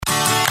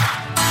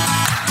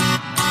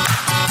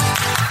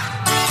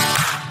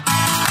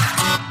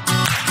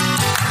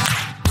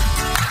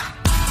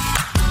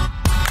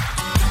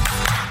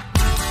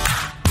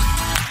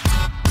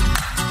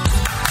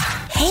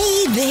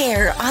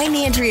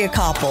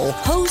Koppel,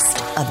 host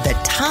of the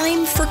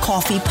Time for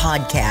Coffee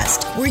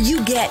podcast, where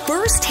you get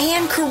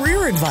firsthand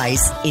career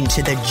advice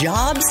into the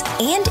jobs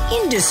and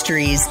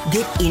industries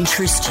that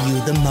interest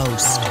you the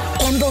most.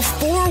 And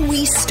before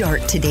we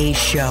start today's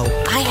show,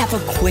 I have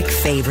a quick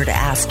favor to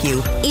ask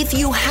you. If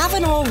you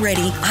haven't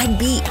already, I'd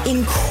be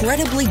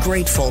incredibly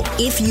grateful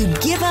if you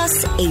give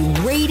us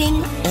a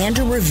rating and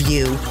a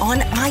review on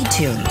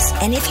iTunes.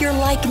 And if you're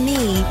like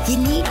me, you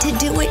need to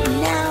do it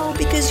now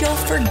because you'll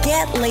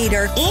forget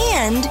later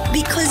and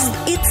because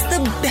it's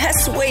the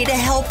best way to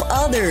help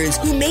others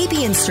who may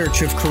be in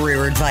search of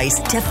career advice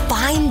to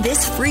find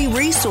this free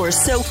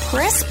resource. So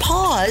press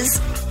pause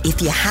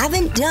if you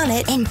haven't done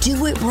it and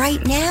do it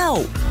right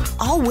now.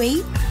 I'll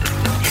wait.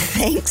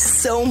 Thanks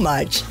so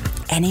much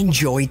and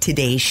enjoy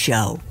today's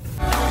show.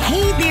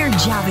 Hey there,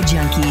 Java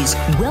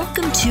Junkies.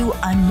 Welcome to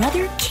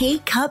another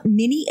K-Cup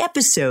mini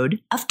episode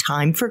of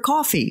Time for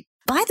Coffee.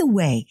 By the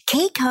way,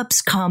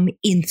 K-Cups come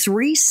in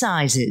 3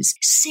 sizes,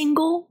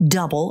 single,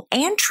 double,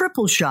 and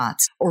triple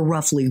shots, or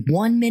roughly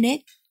 1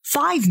 minute,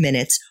 5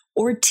 minutes,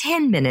 or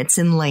 10 minutes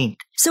in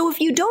length. So if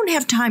you don't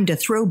have time to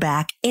throw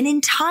back an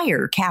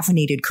entire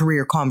caffeinated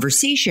career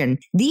conversation,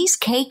 these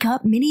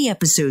K-Cup mini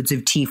episodes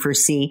of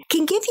T4C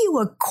can give you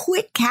a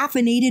quick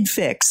caffeinated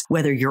fix,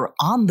 whether you're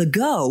on the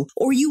go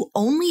or you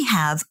only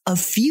have a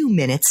few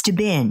minutes to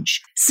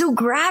binge. So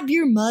grab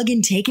your mug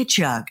and take a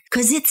chug,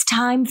 because it's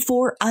time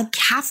for a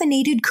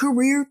caffeinated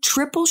career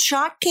triple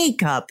shot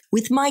K-Cup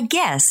with my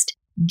guest,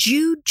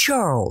 Jude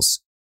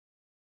Charles.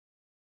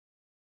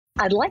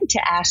 I'd like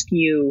to ask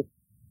you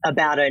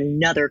about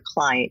another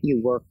client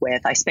you work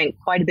with. I spent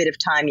quite a bit of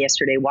time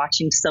yesterday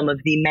watching some of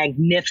the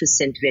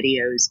magnificent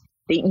videos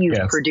that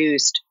you've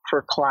produced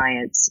for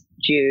clients,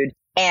 Jude.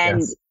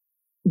 And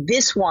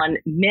this one,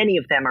 many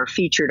of them are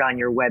featured on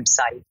your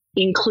website,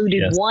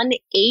 included one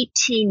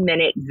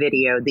 18-minute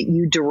video that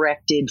you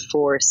directed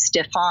for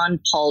Stefan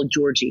Paul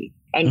Georgi.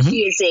 And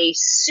he is a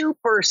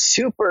super,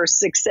 super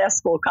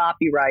successful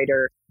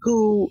copywriter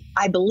who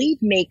I believe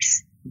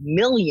makes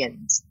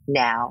millions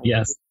now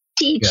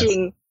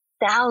teaching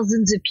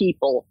thousands of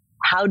people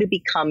how to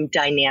become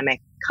dynamic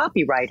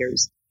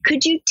copywriters.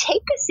 Could you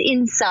take us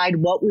inside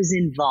what was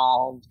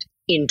involved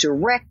in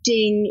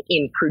directing,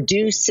 in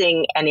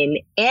producing, and in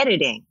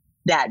editing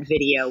that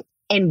video,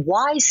 and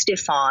why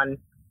Stefan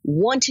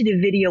wanted a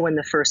video in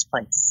the first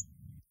place?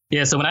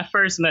 Yeah, so when I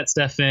first met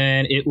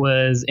Stefan, it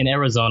was in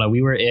Arizona.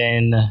 We were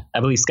in, I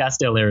believe,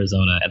 Scottsdale,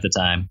 Arizona at the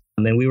time.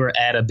 And then we were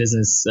at a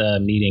business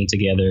meeting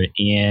together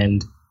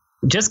and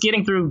just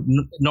getting through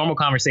normal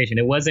conversation.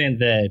 It wasn't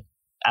that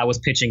I was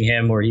pitching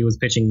him or he was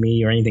pitching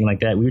me or anything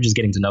like that. We were just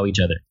getting to know each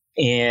other.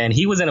 And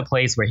he was in a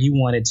place where he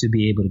wanted to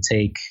be able to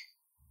take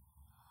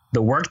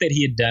the work that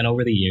he had done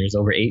over the years,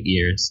 over 8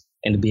 years,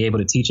 and to be able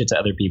to teach it to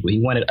other people. He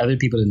wanted other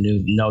people to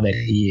know that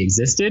he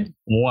existed,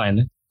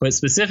 one, but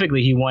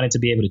specifically he wanted to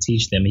be able to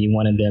teach them. He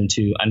wanted them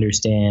to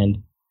understand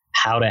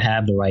how to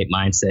have the right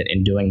mindset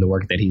in doing the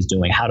work that he's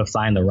doing, how to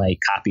find the right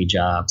copy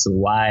job. So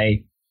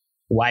why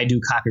do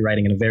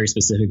copywriting in a very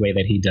specific way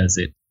that he does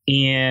it?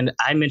 And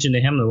I mentioned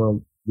to him,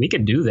 well, we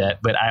could do that,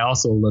 but I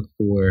also look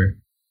for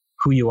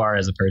who you are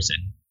as a person.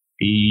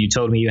 You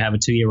told me you have a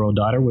 2-year-old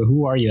daughter. Well,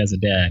 who are you as a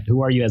dad?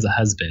 Who are you as a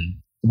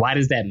husband? Why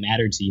does that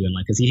matter to you in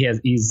life? Because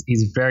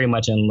he's very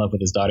much in love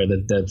with his daughter.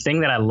 The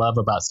thing that I love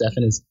about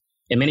Stefan is,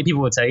 and many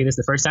people will tell you this,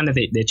 the first time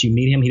that you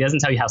meet him, he doesn't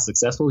tell you how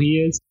successful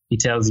he is. He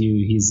tells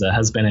you he's a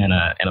husband and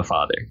a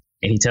father.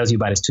 And he tells you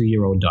about his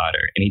 2-year-old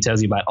daughter. And he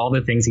tells you about all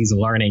the things he's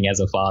learning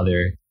as a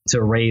father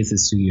to raise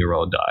his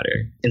 2-year-old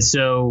daughter. And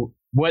so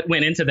what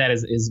went into that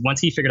is once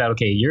he figured out,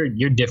 okay,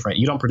 you're different.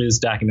 You don't produce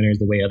documentaries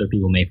the way other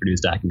people may produce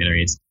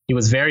documentaries. He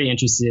was very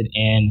interested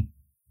in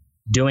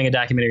doing a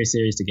documentary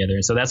series together.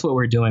 And so that's what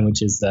we're doing,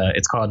 which is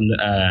it's called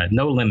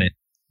No Limit.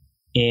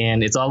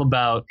 And it's all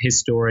about his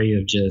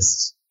story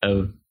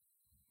of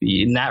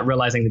not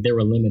realizing that there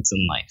were limits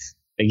in life.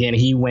 Again,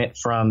 he went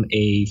from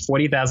a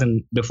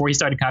 $40,000 before he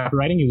started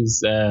copywriting. He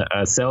was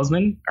a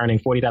salesman earning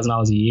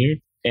 $40,000 a year.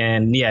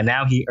 And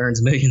now he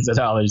earns millions of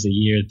dollars a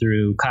year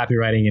through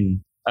copywriting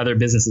and other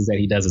businesses that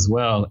he does as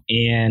well.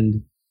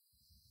 And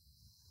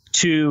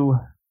to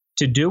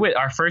do it,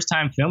 our first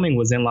time filming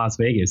was in Las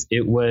Vegas.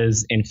 It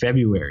was in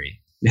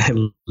February,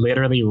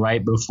 literally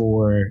right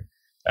before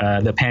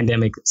the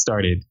pandemic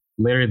started.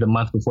 Literally the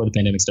month before the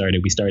pandemic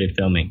started, we started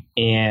filming.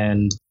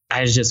 And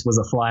I just was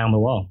a fly on the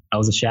wall. I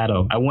was a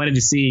shadow. I wanted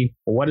to see,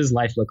 what does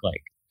life look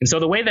like? And so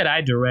the way that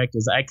I direct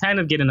is I kind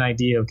of get an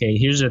idea, okay,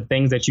 here's the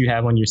things that you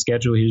have on your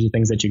schedule. Here's the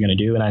things that you're going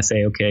to do. And I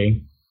say,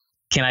 okay,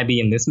 can I be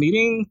in this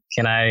meeting?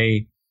 Can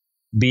I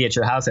be at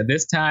your house at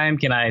this time?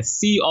 Can I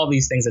see all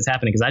these things that's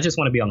happening? Because I just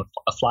want to be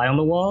a fly on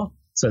the wall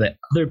so that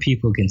other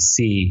people can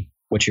see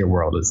what your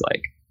world is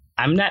like.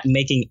 I'm not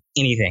making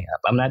anything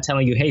up. I'm not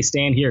telling you, hey,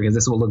 stand here because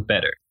this will look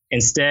better.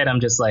 Instead, I'm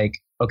just like,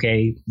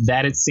 okay,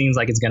 that it seems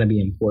like it's going to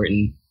be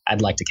important.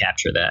 I'd like to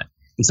capture that.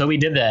 And so we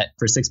did that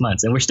for 6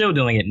 months, and we're still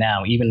doing it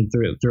now, even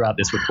throughout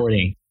this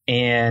recording.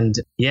 And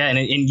yeah, and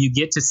you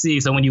get to see,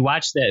 so when you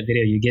watch that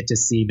video, you get to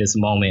see this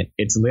moment.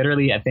 It's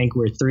literally, I think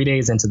we're 3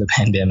 days into the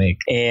pandemic,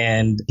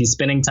 and he's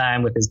spending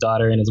time with his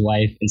daughter and his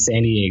wife in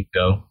San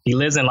Diego. He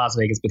lives in Las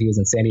Vegas, but he was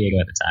in San Diego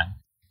at the time.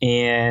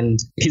 And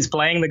he's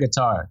playing the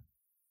guitar.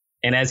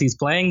 And as he's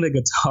playing the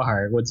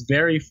guitar, what's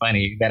very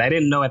funny that I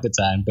didn't know at the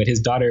time, but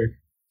his daughter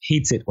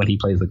hates it when he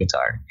plays the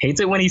guitar, hates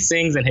it when he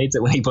sings, and hates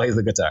it when he plays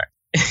the guitar.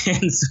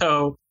 And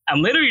so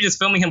I'm literally just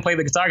filming him play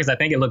the guitar because I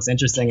think it looks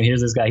interesting. And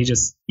here's this guy, he's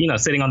just,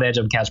 sitting on the edge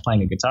of a couch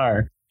playing a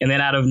guitar. And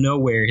then out of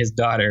nowhere, his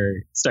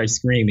daughter starts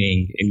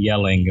screaming and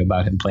yelling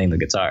about him playing the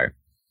guitar.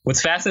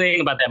 What's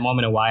fascinating about that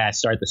moment and why I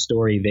start the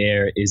story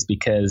there is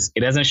because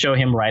it doesn't show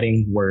him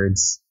writing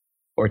words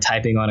or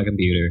typing on a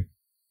computer.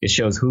 It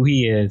shows who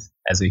he is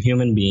as a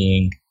human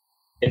being.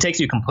 It takes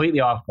you completely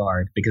off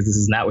guard because this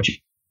is not what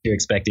you're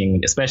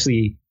expecting,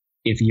 especially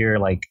if you're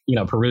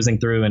perusing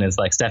through and it's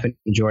like Stephen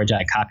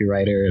Georgi,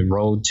 copywriter,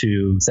 road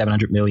to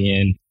 700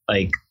 million.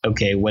 Like,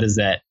 okay, what is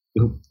that?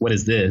 What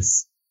is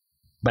this?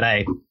 But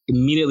I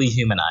immediately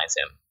humanize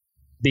him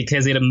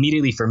because it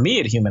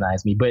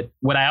humanized me. But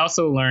what I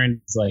also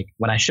learned is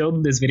when I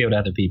showed this video to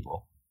other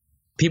people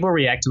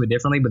react to it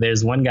differently. But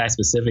there's one guy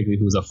specifically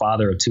who's a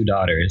father of 2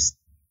 daughters.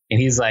 And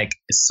he's like,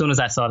 as soon as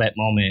I saw that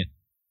moment,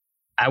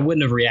 I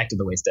wouldn't have reacted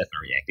the way Stephen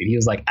reacted. He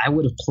was like, I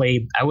would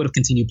have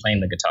continued playing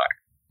the guitar.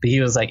 But he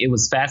was like, it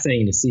was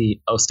fascinating to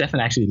see, Stephen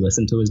actually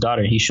listened to his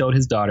daughter. He showed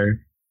his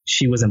daughter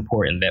she was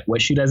important, that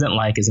what she doesn't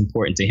like is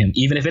important to him.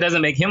 Even if it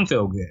doesn't make him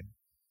feel good,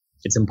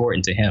 it's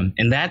important to him.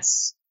 And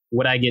that's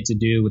what I get to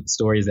do with the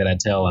stories that I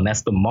tell. And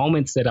that's the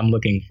moments that I'm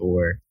looking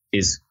for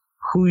is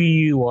who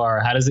you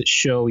are. How does it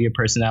show your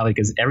personality?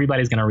 Because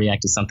everybody's going to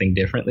react to something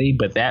differently.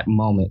 But that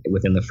moment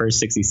within the first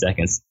 60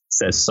 seconds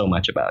says so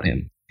much about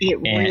him. It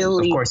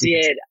really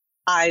did.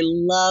 I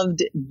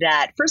loved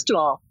that. First of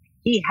all,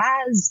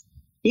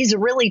 he's a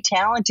really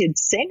talented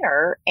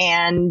singer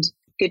and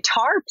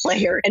guitar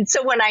player. And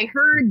so when I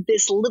heard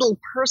this little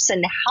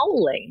person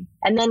howling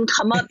and then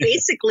come up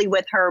basically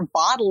with her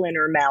bottle in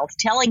her mouth,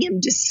 telling him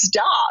to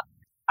stop,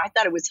 I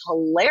thought it was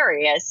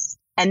hilarious.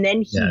 And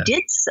then he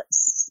did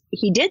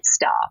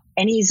stop.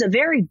 And he's a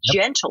very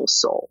gentle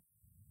soul.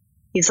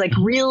 He's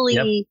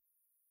really,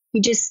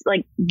 he just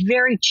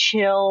very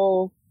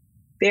chill,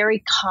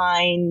 very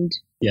kind.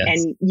 Yes.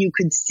 And you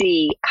could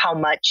see how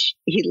much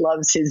he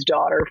loves his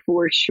daughter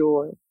for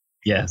sure.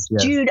 Yes.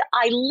 Jude,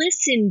 I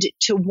listened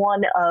to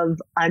one of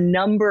a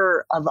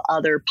number of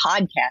other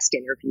podcast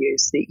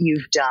interviews that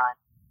you've done.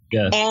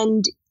 Yes.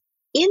 And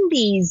in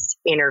these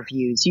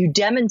interviews, you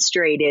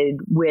demonstrated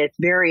with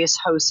various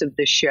hosts of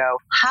the show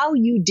how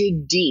you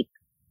dig deep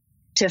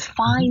to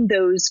find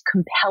those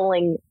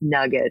compelling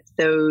nuggets,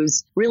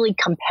 those really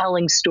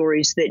compelling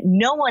stories that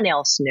no one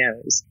else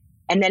knows,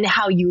 and then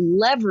how you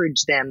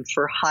leverage them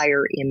for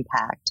higher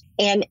impact.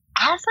 And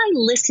as I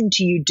listened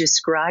to you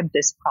describe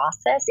this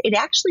process, it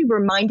actually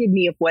reminded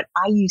me of what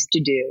I used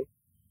to do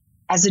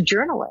as a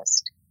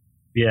journalist.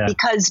 Yeah.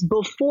 Because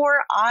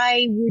before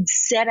I would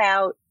set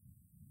out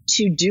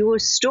to do a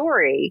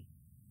story,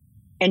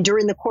 and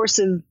during the course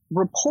of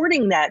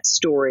reporting that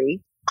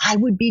story, I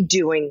would be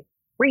doing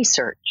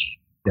research.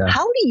 Yeah.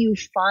 How do you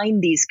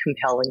find these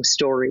compelling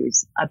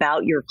stories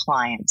about your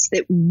clients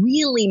that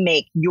really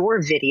make your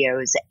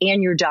videos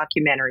and your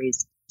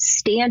documentaries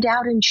stand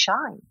out and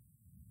shine?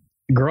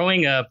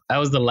 Growing up, I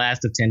was the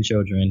last of 10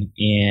 children.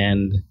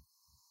 And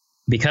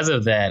because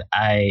of that,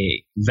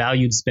 I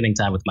valued spending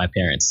time with my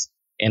parents.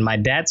 And my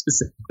dad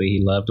specifically,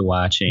 he loved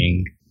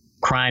watching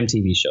crime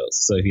TV shows.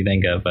 So if you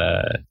think of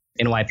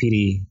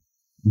NYPD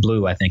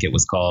Blue, I think it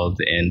was called,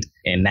 and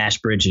Nash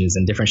Bridges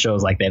and different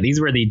shows like that. These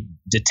were the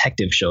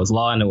detective shows,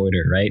 Law and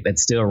Order, right? That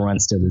still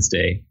runs to this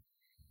day.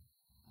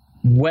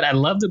 What I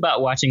loved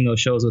about watching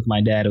those shows with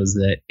my dad was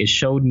that it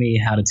showed me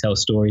how to tell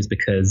stories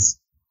because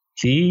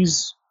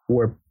these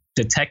were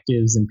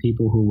detectives and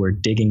people who were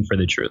digging for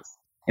the truth.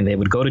 And they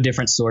would go to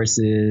different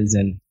sources.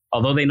 And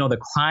although they know the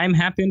crime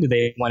happened,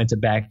 they wanted to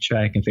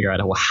backtrack and figure out,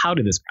 well, how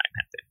did this crime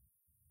happen?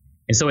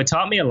 And so it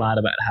taught me a lot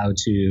about how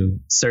to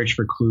search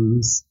for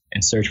clues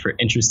and search for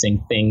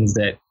interesting things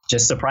that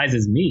just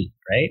surprises me,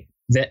 right?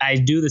 That I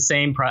do the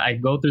same, I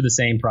go through the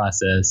same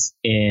process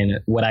in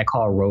what I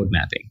call road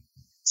mapping.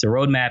 So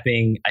road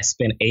mapping, I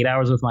spend 8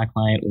 hours with my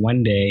client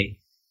one day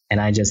and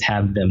I just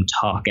have them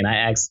talk. And I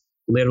ask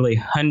literally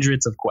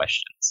hundreds of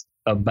questions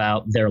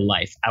about their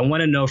life. I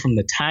want to know from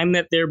the time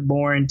that they're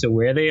born to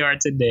where they are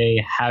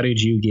today, how did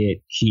you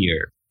get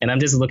here? And I'm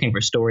just looking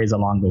for stories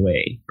along the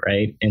way,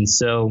 right? And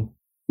so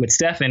with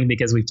Stephen,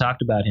 because we've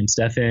talked about him,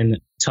 Stephen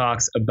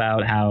talks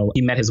about how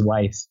he met his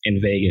wife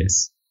in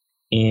Vegas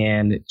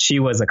and she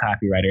was a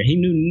copywriter. He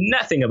knew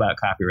nothing about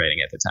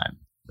copywriting at the time.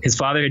 His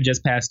father had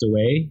just passed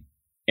away.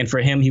 And for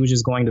him, he was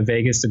just going to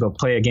Vegas to go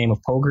play a game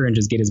of poker and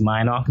just get his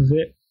mind off of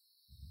it.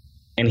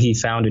 And he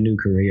found a new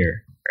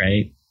career,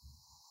 right?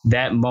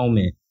 That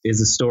moment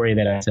is a story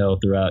that I tell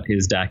throughout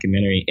his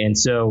documentary. And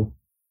so,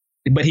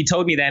 but he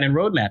told me that in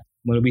Roadmap.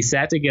 When we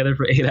sat together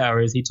for 8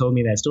 hours, he told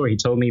me that story. He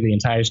told me the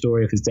entire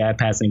story of his dad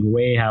passing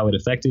away, how it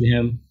affected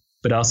him.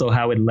 but also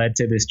how it led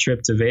to this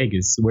trip to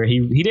Vegas, where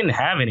he didn't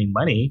have any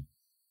money.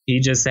 He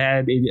just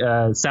had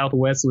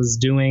Southwest was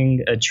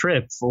doing a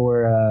trip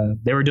for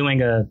they were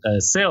doing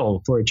a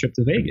sale for a trip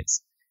to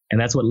Vegas,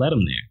 and that's what led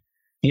him there.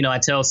 You know, I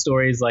tell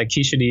stories like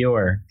Keisha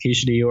Dior.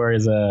 Keisha Dior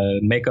is a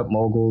makeup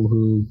mogul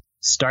who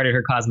started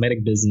her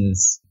cosmetic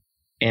business,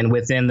 and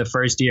within the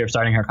first year of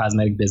starting her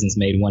cosmetic business,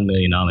 made $1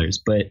 million.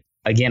 But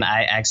again,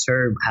 I asked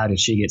her, how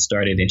did she get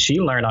started? And she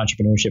learned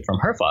entrepreneurship from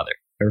her father.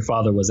 Her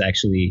father was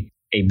actually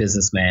a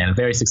businessman, a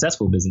very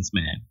successful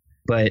businessman,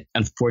 but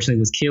unfortunately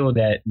was killed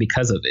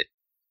because of it.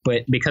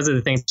 But because of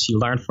the things she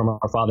learned from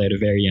her father at a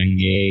very young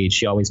age,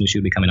 she always knew she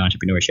would become an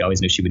entrepreneur. She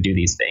always knew she would do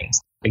these things.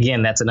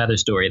 Again, that's another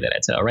story that I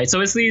tell, right? So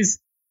it's these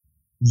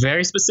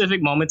very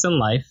specific moments in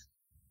life.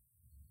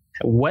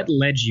 What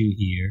led you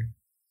here?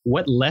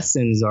 What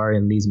lessons are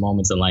in these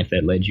moments in life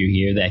that led you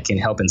here that can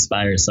help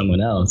inspire someone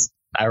else?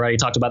 I already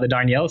talked about the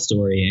Darnell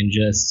story, and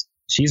just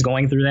she's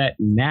going through that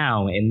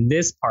now in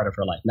this part of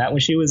her life, not when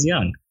she was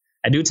young.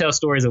 I do tell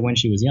stories of when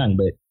she was young,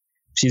 but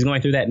she's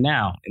going through that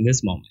now in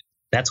this moment.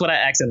 That's what I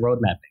ask in road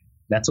mapping.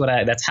 That's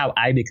how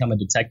I become a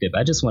detective.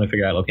 I just want to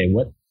figure out, okay,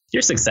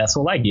 you're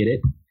successful. I get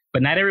it,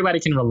 but not everybody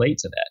can relate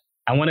to that.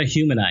 I want to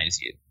humanize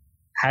you.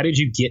 How did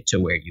you get to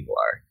where you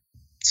are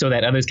so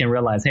that others can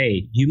realize,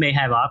 hey, you may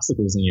have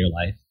obstacles in your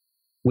life.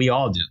 We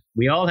all do.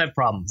 We all have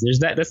problems.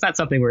 That's not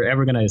something we're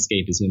ever going to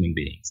escape as human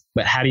beings.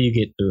 But how do you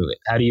get through it?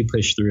 How do you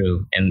push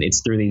through? And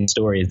it's through these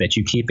stories that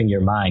you keep in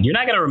your mind. You're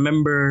not going to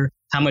remember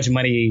how much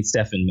money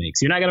Stephan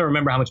makes. You're not going to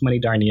remember how much money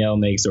Darnell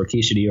makes or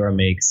Keisha Dior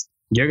makes.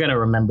 You're going to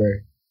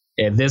remember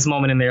at this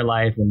moment in their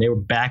life, when their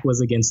back was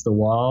against the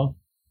wall,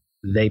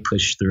 they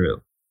pushed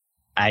through.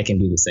 I can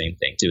do the same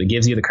thing too. It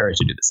gives you the courage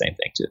to do the same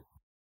thing too.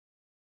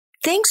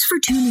 Thanks for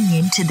tuning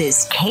in to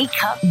this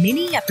K-Cup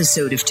mini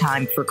episode of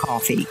Time for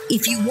Coffee.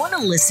 If you want to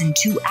listen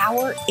to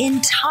our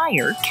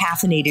entire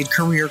caffeinated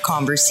career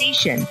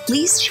conversation,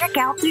 please check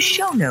out the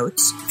show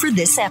notes for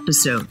this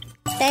episode.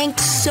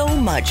 Thanks so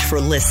much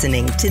for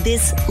listening to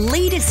this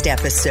latest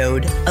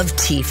episode of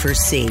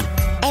T4C.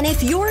 And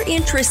if you're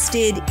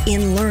interested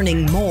in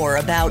learning more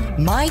about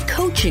my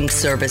coaching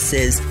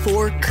services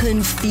for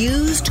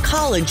confused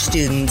college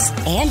students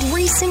and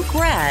recent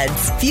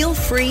grads, feel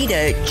free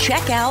to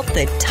check out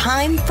the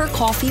Time for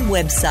Coffee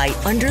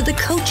website under the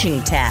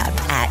coaching tab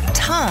at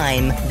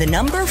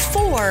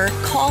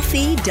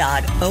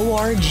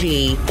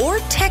time4coffee.org or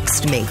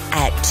text me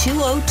at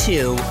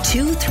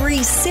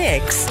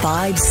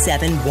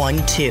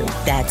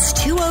 202-236-5712. That's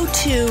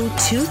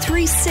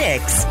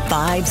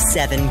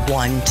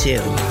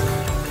 202-236-5712.